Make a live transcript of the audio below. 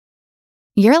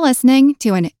You're listening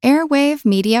to an Airwave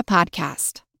Media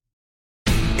Podcast.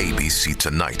 ABC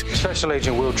Tonight. Special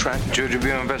Agent Will Trent, Judge of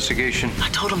your investigation. I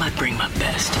told him I'd bring my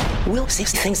best. Will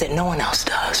sees things that no one else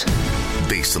does.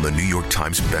 Based on the New York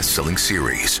Times best-selling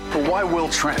series. But why Will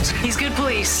Trent? He's good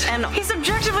police, and he's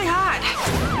objectively hot.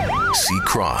 See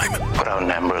crime. Put out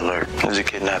an Amber Alert. There's a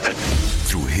kidnapping.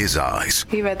 Through his eyes.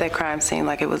 He read that crime scene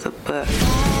like it was a book.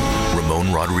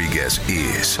 Ramon Rodriguez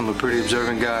is... I'm a pretty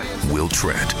observant guy. Will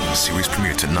Trent. Series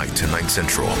premiere tonight, 9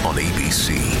 Central on ABC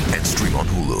and stream on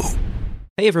Hulu.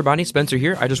 Hey everybody, Spencer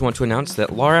here. I just want to announce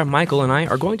that Laura, Michael, and I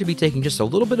are going to be taking just a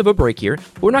little bit of a break here,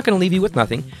 but we're not going to leave you with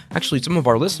nothing. Actually, some of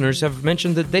our listeners have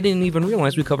mentioned that they didn't even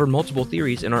realize we covered multiple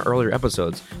theories in our earlier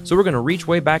episodes, so we're going to reach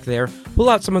way back there, pull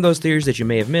out some of those theories that you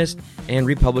may have missed, and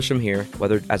republish them here,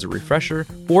 whether as a refresher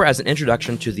or as an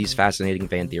introduction to these fascinating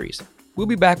fan theories. We'll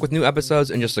be back with new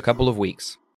episodes in just a couple of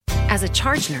weeks. As a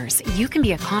charge nurse, you can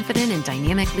be a confident and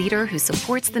dynamic leader who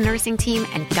supports the nursing team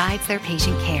and guides their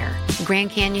patient care. Grand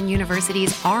Canyon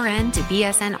University's RN to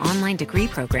BSN online degree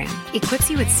program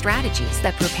equips you with strategies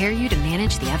that prepare you to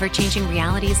manage the ever-changing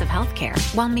realities of healthcare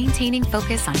while maintaining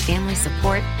focus on family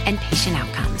support and patient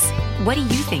outcomes. What do you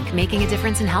think making a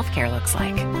difference in healthcare looks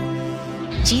like?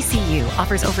 GCU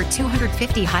offers over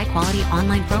 250 high-quality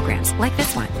online programs like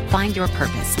this one. Find your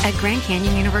purpose at Grand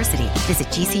Canyon University. Visit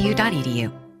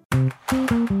gcu.edu.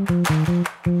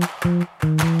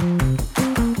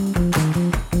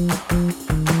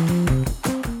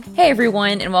 Hey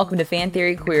everyone, and welcome to Fan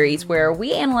Theory Queries, where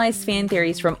we analyze fan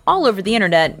theories from all over the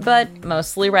internet, but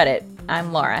mostly Reddit.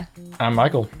 I'm Laura. I'm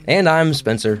Michael. And I'm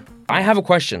Spencer. I have a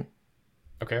question.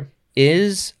 Okay.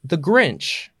 Is the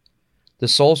Grinch the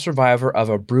sole survivor of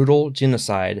a brutal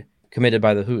genocide committed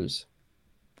by the Who's?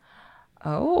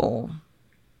 Oh.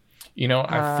 You know,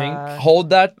 I think... Hold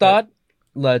that thought.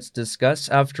 Let's discuss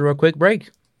after a quick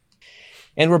break.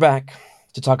 And we're back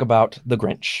to talk about the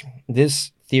Grinch.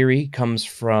 This theory comes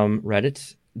from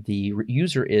Reddit. The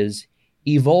user is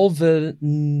Evil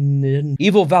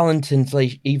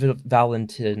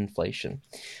Valentinflation.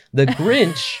 The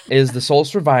Grinch is the sole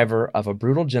survivor of a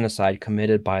brutal genocide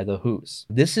committed by the Who's.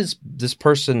 This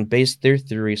person based their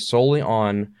theory solely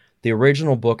on the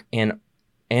original book and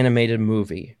animated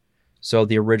movie. So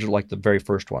the original, like the very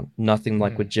first one. Nothing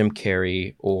like with Jim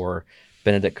Carrey or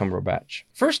Benedict Cumberbatch.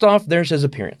 First off, there's his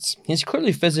appearance. He's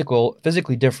clearly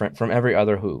physically different from every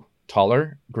other Who.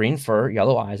 Taller, green fur,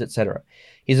 yellow eyes, etc.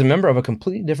 He's a member of a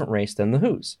completely different race than the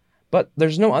Who's. But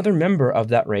there's no other member of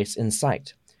that race in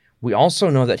sight. We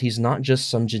also know that he's not just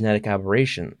some genetic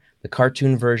aberration. The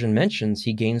cartoon version mentions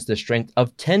he gains the strength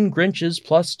of 10 Grinches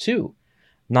plus 2.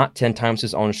 Not 10 times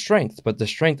his own strength, but the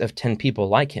strength of 10 people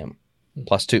like him,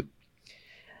 plus 2.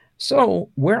 So,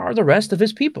 where are the rest of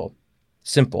his people?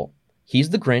 Simple.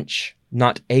 He's the Grinch,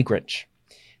 not a Grinch.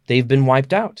 They've been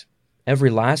wiped out.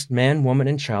 Every last man, woman,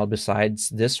 and child besides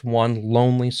this one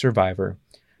lonely survivor.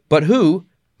 But who,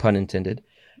 pun intended,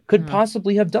 could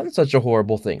possibly have done such a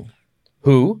horrible thing?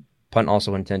 Who, pun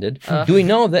also intended, do we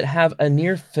know that have a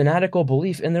near fanatical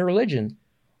belief in their religion?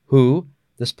 Who,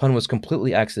 this pun was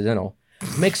completely accidental,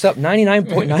 makes up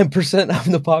 99.9% of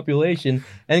the population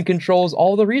and controls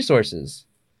all the resources?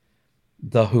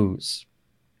 The Who's.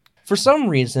 For some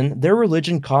reason, their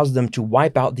religion caused them to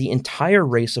wipe out the entire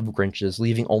race of Grinches,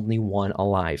 leaving only one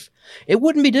alive. It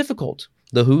wouldn't be difficult.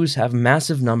 The Who's have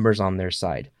massive numbers on their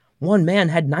side. One man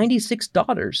had 96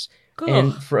 daughters,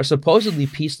 and for a supposedly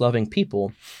peace-loving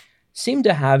people, seem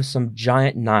to have some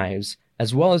giant knives,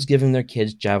 as well as giving their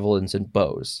kids javelins and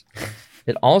bows.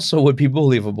 It also would be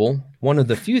believable. One of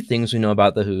the few things we know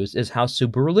about the Who's is how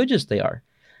super religious they are.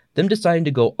 Them deciding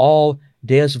to go all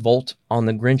Deus Vult on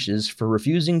the Grinches for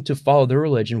refusing to follow their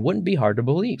religion wouldn't be hard to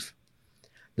believe.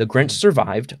 The Grinch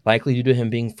survived, likely due to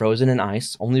him being frozen in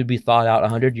ice, only to be thawed out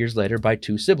 100 years later by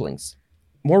 2 siblings.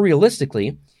 More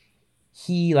realistically,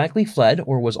 he likely fled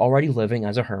or was already living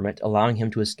as a hermit, allowing him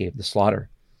to escape the slaughter.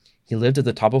 He lived at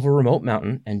the top of a remote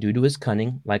mountain, and due to his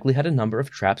cunning, likely had a number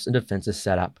of traps and defenses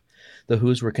set up. The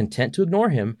Who's were content to ignore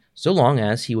him, so long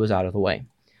as he was out of the way.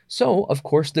 So, of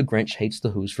course, the Grinch hates the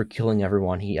Who's for killing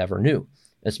everyone he ever knew.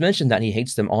 It's mentioned that he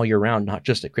hates them all year round, not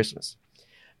just at Christmas.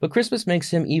 But Christmas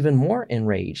makes him even more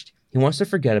enraged. He wants to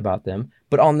forget about them,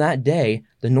 but on that day,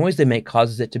 the noise they make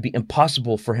causes it to be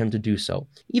impossible for him to do so.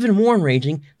 Even more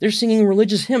enraging, they're singing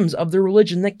religious hymns of the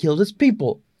religion that killed its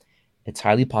people. It's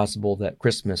highly possible that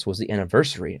Christmas was the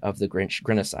anniversary of the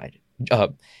Genocide.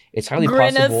 It's highly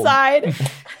possible...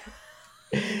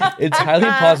 It's highly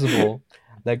possible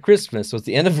that Christmas was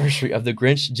the anniversary of the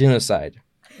Grinch genocide.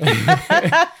 No,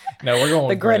 we're going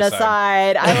with the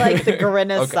Genocide. I like the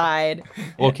Genocide.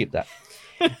 Okay. We'll keep that.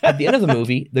 At the end of the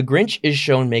movie, the Grinch is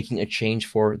shown making a change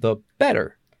for the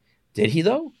better. Did he,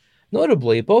 though?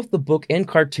 Notably, both the book and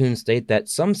cartoon state that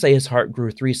some say his heart grew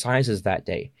 3 sizes that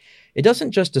day. It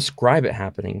doesn't just describe it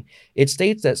happening, it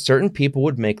states that certain people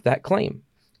would make that claim.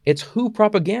 It's Who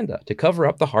propaganda to cover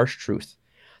up the harsh truth.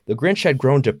 The Grinch had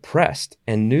grown depressed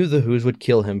and knew the Who's would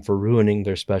kill him for ruining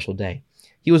their special day.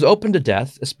 He was open to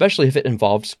death, especially if it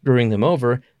involved screwing them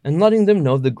over and letting them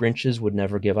know the Grinches would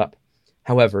never give up.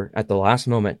 However, at the last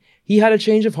moment, he had a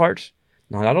change of heart,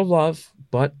 not out of love,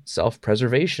 but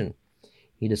self-preservation.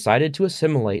 He decided to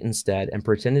assimilate instead and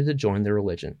pretended to join their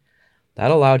religion.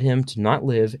 That allowed him to not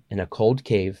live in a cold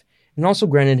cave and also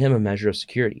granted him a measure of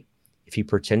security. If he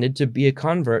pretended to be a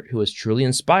convert who was truly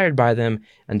inspired by them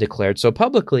and declared so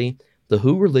publicly, the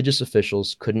Who religious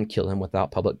officials couldn't kill him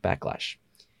without public backlash.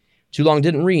 Too long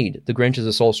didn't read. The Grinch is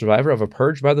the sole survivor of a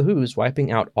purge by the Who's, wiping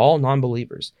out all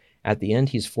non-believers. At the end,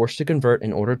 he's forced to convert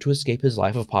in order to escape his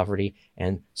life of poverty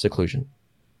and seclusion.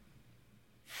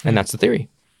 And that's the theory.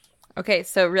 Okay,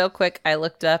 so real quick, I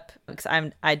looked up, because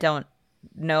I don't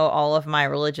know all of my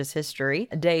religious history.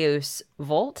 Deus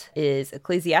Vult is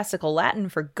ecclesiastical Latin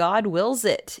for God wills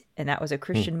it, and that was a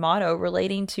Christian motto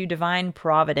relating to divine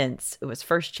providence. It was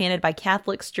first chanted by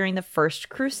Catholics during the First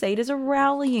Crusade as a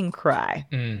rallying cry.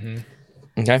 Mm-hmm.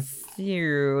 Okay.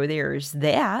 So there's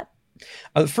that.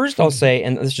 First, I'll say,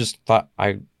 and this just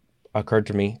occurred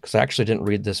to me, because I actually didn't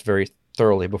read this very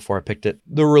thoroughly before I picked it.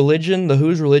 The religion, the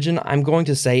Who's religion, I'm going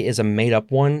to say is a made-up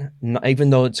one. Even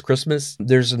though it's Christmas,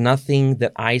 there's nothing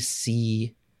that I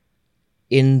see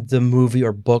in the movie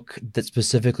or book that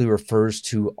specifically refers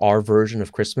to our version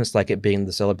of Christmas, like it being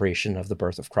the celebration of the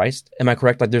birth of Christ. Am I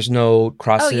correct? Like there's no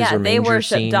crosses or manger they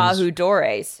worship scenes? Dahu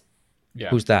Dores. Yeah.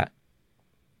 Who's that?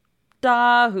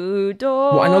 Dahu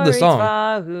Dores. Well, I know the song.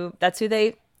 Vahu. That's who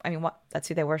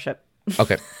they worship.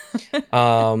 Okay.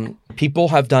 People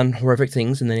have done horrific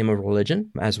things in the name of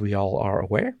religion, as we all are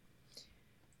aware.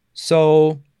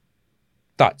 So,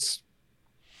 thoughts?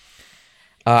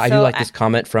 I do like this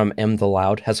comment from M. the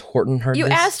Loud. Has Horton heard you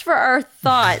this? You asked for our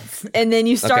thoughts, and then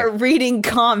you start reading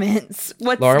comments.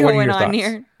 What's Laura, going what are your on thoughts?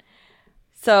 here?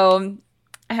 So,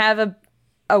 I have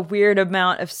a weird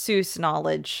amount of Seuss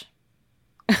knowledge.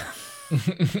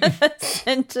 A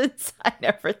sentence I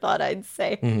never thought I'd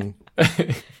say. Mm-hmm.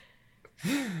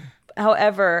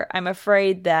 However, I'm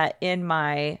afraid that in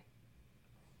my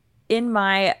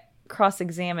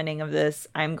cross-examining of this,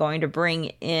 I'm going to bring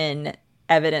in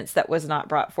evidence that was not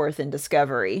brought forth in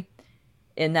discovery,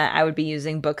 in that I would be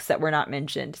using books that were not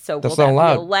mentioned. So That's will that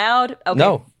not be allowed? Okay.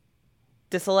 No.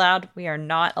 Disallowed? We are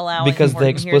not allowing because Horton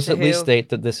they explicitly Hears a Who. state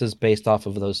that this is based off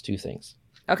of those two things.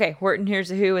 Okay, Horton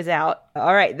Hears a Who is out.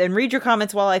 All right, then read your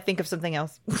comments while I think of something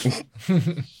else.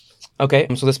 Okay,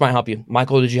 so this might help you.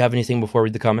 Michael, did you have anything before I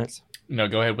read the comments? No,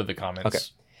 go ahead with the comments. Okay.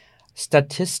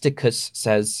 Statisticus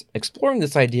says, exploring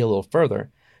this idea a little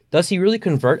further, does he really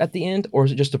convert at the end, or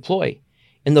is it just a ploy?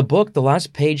 In the book, the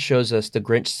last page shows us the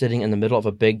Grinch sitting in the middle of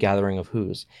a big gathering of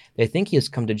Who's. They think he has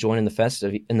come to join in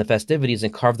the festivities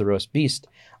and carve the roast beast.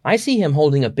 I see him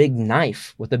holding a big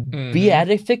knife with a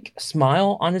beatific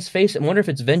smile on his face and wonder if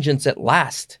it's vengeance at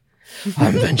last.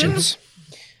 I'm vengeance.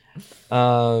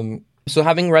 So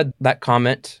having read that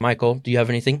comment, Michael, do you have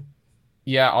anything?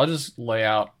 Yeah, I'll just lay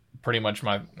out pretty much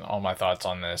all my thoughts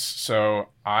on this. So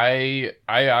I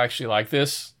actually like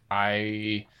this.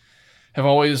 I have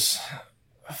always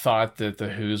thought that the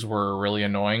Who's were really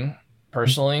annoying,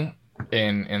 personally,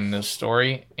 in this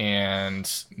story. And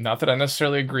not that I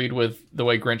necessarily agreed with the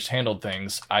way Grinch handled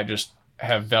things. I just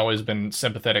have always been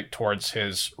sympathetic towards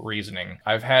his reasoning.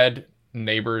 I've had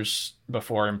neighbors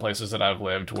before in places that I've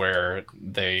lived where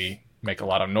they make a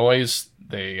lot of noise.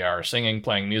 They are singing,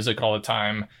 playing music all the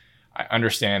time. I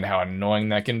understand how annoying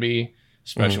that can be,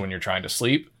 especially when you're trying to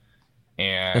sleep.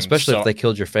 And especially if they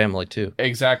killed your family too.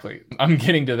 Exactly. I'm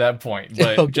getting to that point.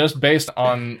 But just based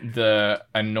on the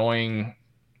annoying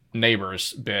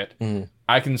neighbors bit,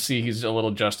 I can see he's a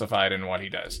little justified in what he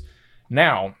does.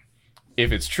 Now,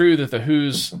 if it's true that the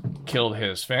Who's killed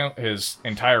his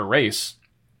entire race,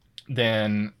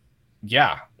 then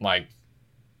yeah, like,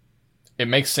 it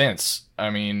makes sense. I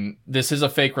mean, this is a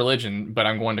fake religion, but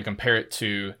I'm going to compare it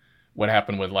to what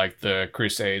happened with like the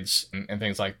Crusades and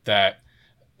things like that.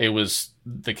 It was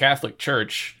the Catholic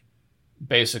Church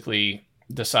basically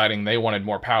deciding they wanted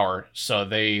more power, so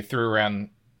they threw around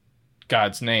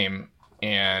God's name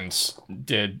and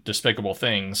did despicable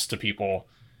things to people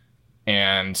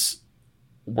and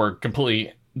were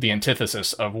completely the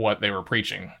antithesis of what they were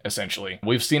preaching, essentially.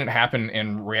 We've seen it happen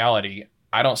in reality.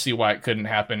 I don't see why it couldn't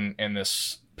happen in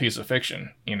this piece of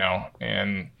fiction,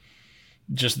 and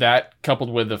just that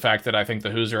coupled with the fact that I think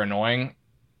the Who's are annoying,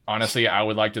 honestly, I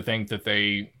would like to think that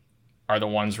they are the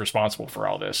ones responsible for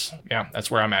all this. Yeah, that's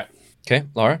where I'm at. Okay,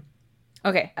 Laura?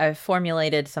 Okay, I've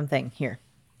formulated something here.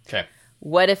 Okay.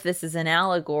 What if this is an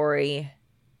allegory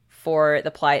for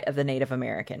the plight of the Native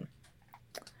American?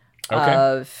 Okay.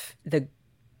 Of the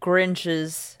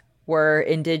Grinches were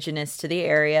indigenous to the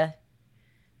area.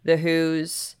 The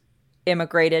Who's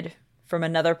immigrated from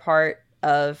another part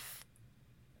of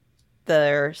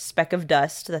their speck of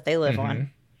dust that they live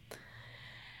on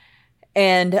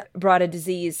and brought a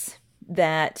disease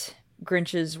that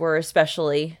Grinches were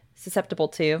especially susceptible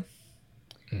to.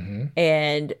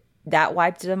 And that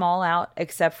wiped them all out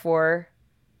except for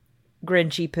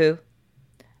Grinchy Poo,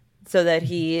 so that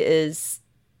he is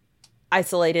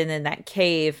isolated in that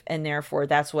cave, and therefore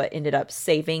that's what ended up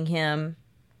saving him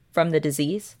from the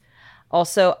disease.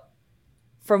 Also,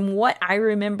 from what I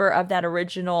remember of that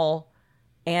original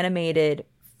animated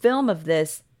film of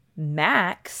this,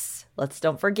 Max,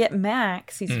 don't forget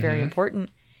Max, he's very important.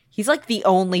 He's like the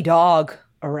only dog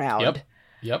around.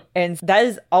 Yep. And that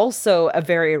is also a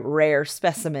very rare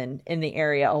specimen in the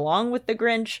area. Along with the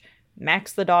Grinch,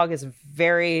 Max the dog is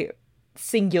very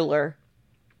singular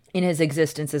in his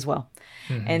existence as well.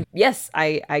 And yes,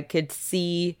 I could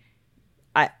see,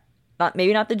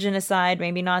 maybe not the genocide,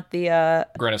 maybe not the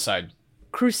Genocide.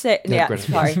 Crusade. Yeah,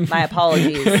 sorry, my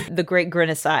apologies. The Great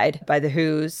Genocide by the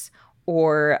Who's,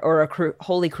 or a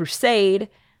Holy Crusade,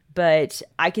 but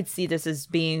I could see this as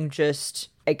being just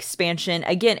expansion.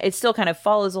 Again, it still kind of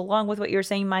follows along with what you're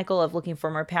saying, Michael, of looking for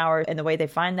more power, and the way they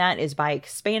find that is by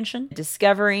expansion,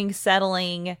 discovering,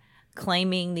 settling,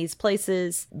 claiming these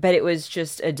places. But it was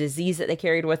just a disease that they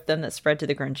carried with them that spread to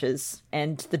the Grinches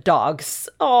and the dogs.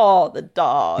 Oh, the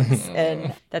dogs.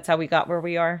 And that's how we got where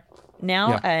we are now.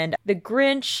 Yeah. And the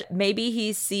Grinch, maybe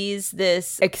he sees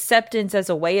this acceptance as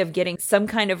a way of getting some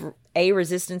kind of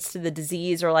resistance to the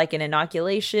disease, or like an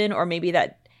inoculation, or maybe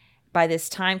that by this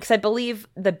time, because I believe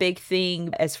the big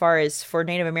thing as far as for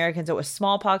Native Americans, it was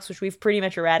smallpox, which we've pretty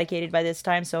much eradicated by this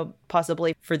time. So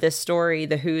possibly for this story,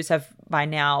 the Who's have by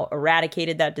now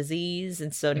eradicated that disease.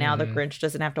 And so now the Grinch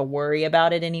doesn't have to worry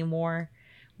about it anymore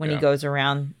when he goes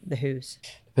around the Who's.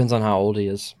 Depends on how old he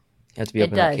is. He has to be up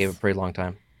in that cave a pretty long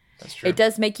time. That's true. It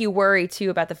does make you worry, too,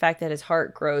 about the fact that his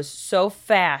heart grows so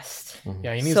fast.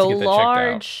 Yeah, he needs so to get that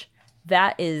large. checked out.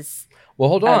 That is Well,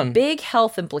 hold on. a big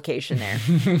health implication there.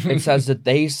 It says that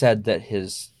they said that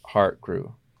his heart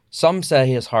grew. Some say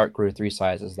his heart grew 3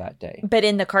 sizes that day. But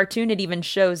in the cartoon, it even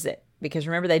shows it. Because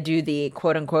remember, they do the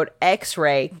quote-unquote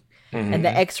X-ray. And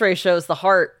the X-ray shows the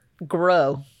heart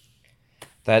grow.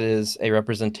 That is a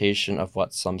representation of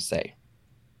what some say.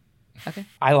 Okay.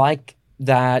 I like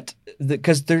that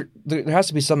because there has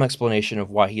to be some explanation of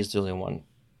why he's the only one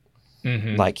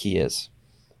like he is.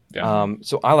 Yeah.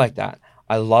 So I like that.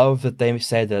 I love that they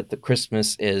say that the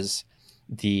Christmas is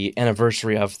the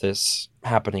anniversary of this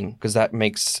happening, because that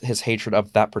makes his hatred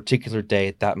of that particular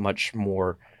day that much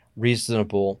more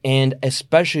reasonable. And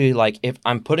especially, like, if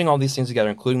I'm putting all these things together,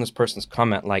 including this person's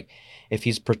comment, like if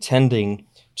he's pretending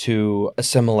to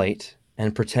assimilate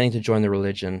and pretending to join the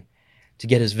religion to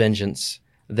get his vengeance,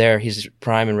 there he's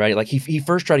prime and ready. Like he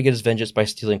first tried to get his vengeance by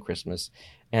stealing Christmas,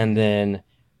 and then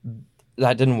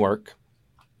that didn't work.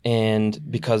 And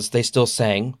because they still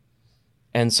sang.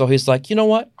 And so he's like, you know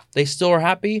what? They still are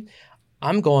happy.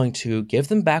 I'm going to give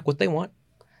them back what they want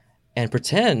and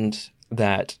pretend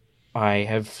that I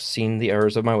have seen the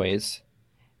errors of my ways.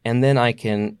 And then I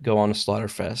can go on a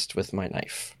slaughterfest with my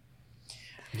knife.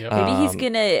 Yep. Maybe he's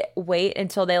going to wait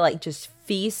until they like just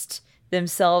feast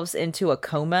themselves into a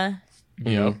coma.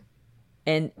 Yep.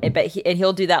 And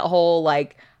he'll do that whole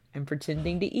like, I'm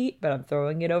pretending to eat, but I'm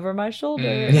throwing it over my shoulder.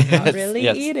 I'm not really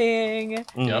eating.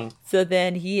 Yep. So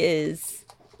then he is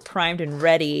primed and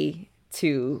ready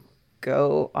to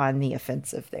go on the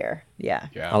offensive there. Yeah.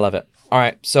 I love it. All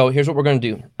right. So here's what we're going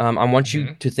to do. I want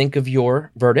you to think of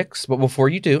your verdicts, but before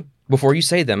you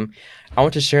say them, I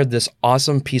want to share this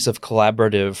awesome piece of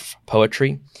collaborative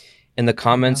poetry in the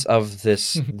comments of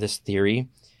this theory.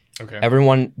 Okay.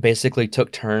 Everyone basically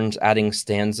took turns adding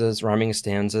stanzas, rhyming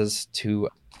stanzas to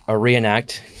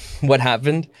reenact what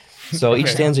happened. So each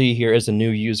stanza you hear is a new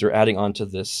user adding onto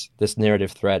this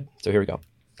narrative thread. So here we go.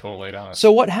 Totally down.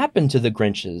 So what happened to the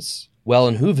Grinches? Well,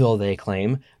 in Whoville, they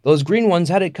claim, those green ones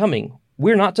had it coming.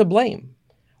 We're not to blame.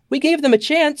 We gave them a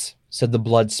chance, said the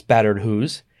blood-spattered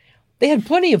Who's. They had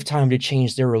plenty of time to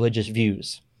change their religious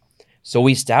views. So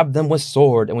we stabbed them with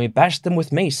sword and we bashed them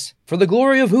with mace for the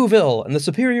glory of Whoville and the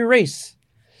superior race.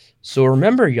 So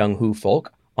remember, young Who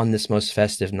folk, on this most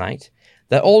festive night,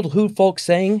 that old Who folk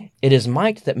saying, it is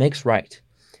might that makes right.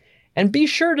 And be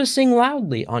sure to sing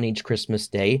loudly on each Christmas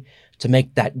day to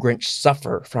make that Grinch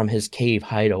suffer from his cave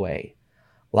hideaway.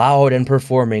 Loud and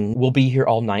performing, we'll be here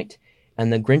all night,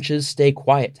 and the Grinches stay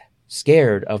quiet,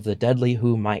 scared of the deadly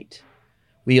Who might.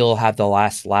 We'll have the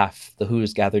last laugh, the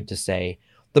Who's gathered to say,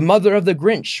 the mother of the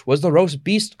Grinch was the roast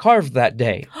beast carved that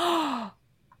day. Wow.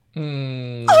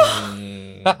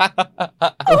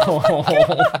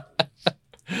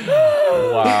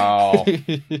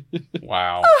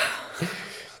 Wow.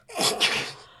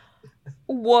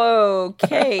 Whoa,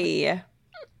 okay.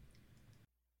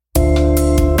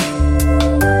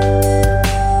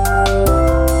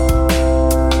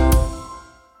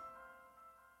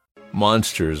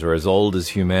 Monsters are as old as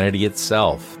humanity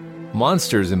itself.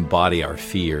 Monsters embody our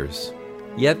fears.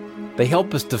 Yet, they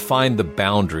help us define the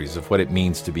boundaries of what it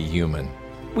means to be human.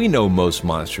 We know most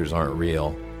monsters aren't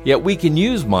real, yet we can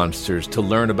use monsters to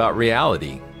learn about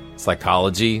reality.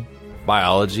 Psychology,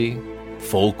 biology,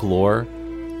 folklore,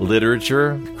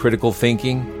 literature, critical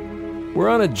thinking. We're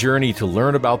on a journey to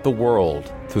learn about the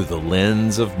world through the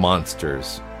lens of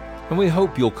monsters. And we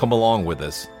hope you'll come along with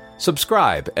us.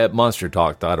 Subscribe at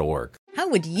monstertalk.org. How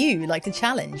would you like to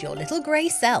challenge your little grey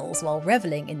cells while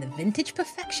reveling in the vintage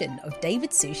perfection of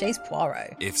David Suchet's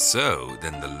Poirot? If so,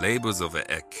 then the Labors of a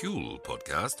Hercule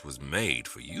podcast was made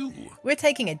for you. We're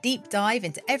taking a deep dive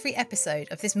into every episode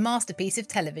of this masterpiece of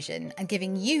television and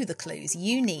giving you the clues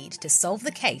you need to solve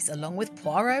the case along with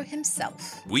Poirot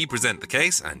himself. We present the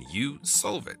case and you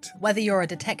solve it. Whether you're a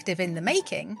detective in the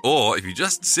making, or if you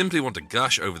just simply want to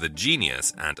gush over the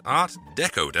genius and art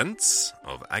decadence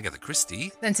of Agatha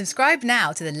Christie, then subscribe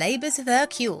now to the Labours of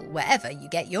Hercule wherever you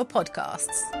get your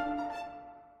podcasts.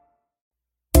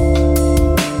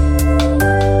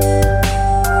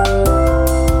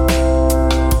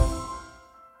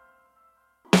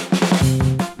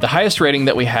 The highest rating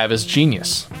that we have is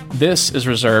Genius. This is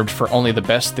reserved for only the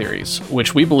best theories,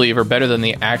 which we believe are better than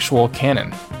the actual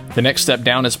canon. The next step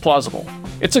down is plausible.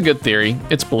 It's a good theory,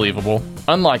 it's believable.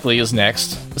 Unlikely is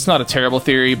next. It's not a terrible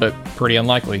theory, but pretty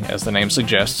unlikely, as the name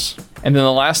suggests. And then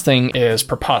the last thing is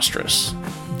preposterous.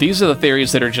 These are the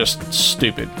theories that are just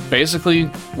stupid. Basically,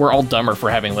 we're all dumber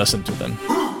for having listened to them.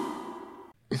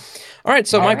 All right,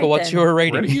 so Michael, what's your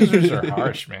rating? Reddit users are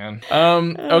harsh, man.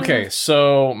 Okay,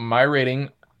 so my rating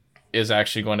is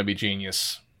actually going to be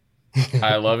Genius.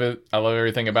 I love it. I love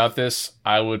everything about this.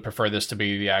 I would prefer this to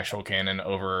be the actual canon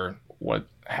over what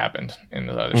happened in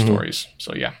the other stories.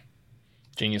 So yeah,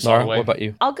 Genius all Laura, the way. what about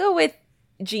you? I'll go with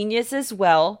Genius as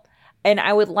well. And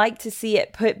I would like to see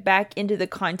it put back into the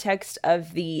context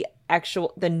of the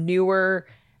newer,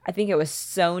 I think it was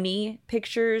Sony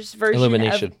Pictures version.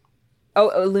 Illumination.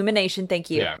 Illumination,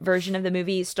 thank you. Yeah. Version of the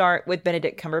movie start with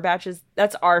Benedict Cumberbatch.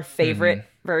 That's our favorite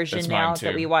version That's now mine too.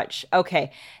 that we watch.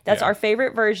 Okay. That's Yeah. our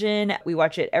favorite version. We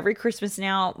watch it every Christmas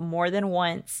now more than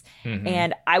once.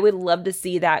 And I would love to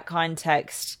see that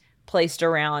context placed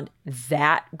around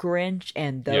that Grinch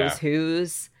and those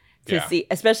Who's. To see,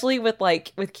 especially with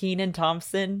Kenan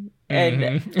Thompson and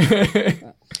it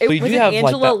was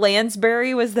Angela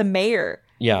Lansbury was the mayor.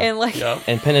 Yeah, and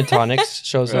and Pentatonics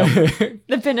shows up.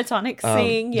 The Pentatonics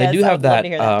sing. They do have that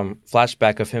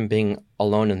flashback of him being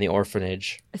alone in the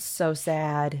orphanage. It's so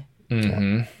sad.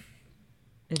 Mm-hmm.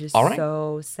 It is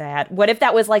so sad. What if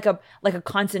that was like a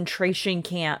concentration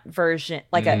camp version,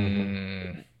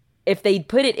 if they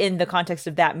put it in the context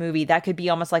of that movie, that could be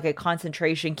almost like a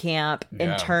concentration camp,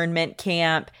 internment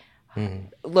camp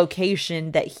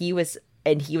location that he was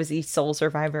the sole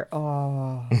survivor.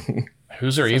 Oh,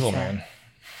 Who's our evil man?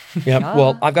 Yeah.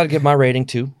 Well, I've got to give my rating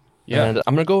too. Yeah. And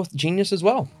I'm going to go with Genius as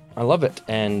well. I love it.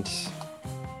 And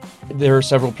there are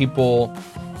several people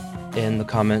in the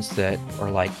comments that are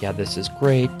like, yeah, this is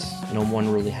great. No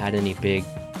one really had any big,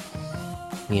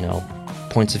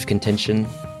 points of contention.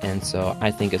 And so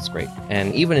I think it's great.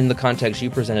 And even in the context you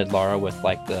presented, Laura, with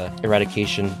the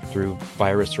eradication through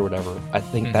virus or whatever, I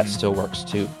think that still works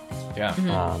too. Yeah.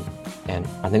 And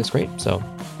I think it's great. So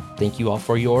thank you all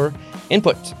for your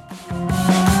input.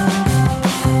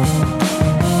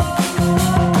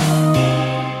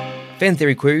 Fan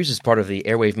Theory Queries is part of the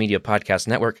Airwave Media Podcast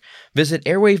Network. Visit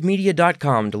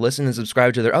airwavemedia.com to listen and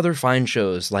subscribe to their other fine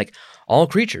shows like All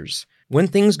Creatures, When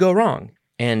Things Go Wrong,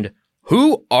 and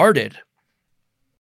Who Arted?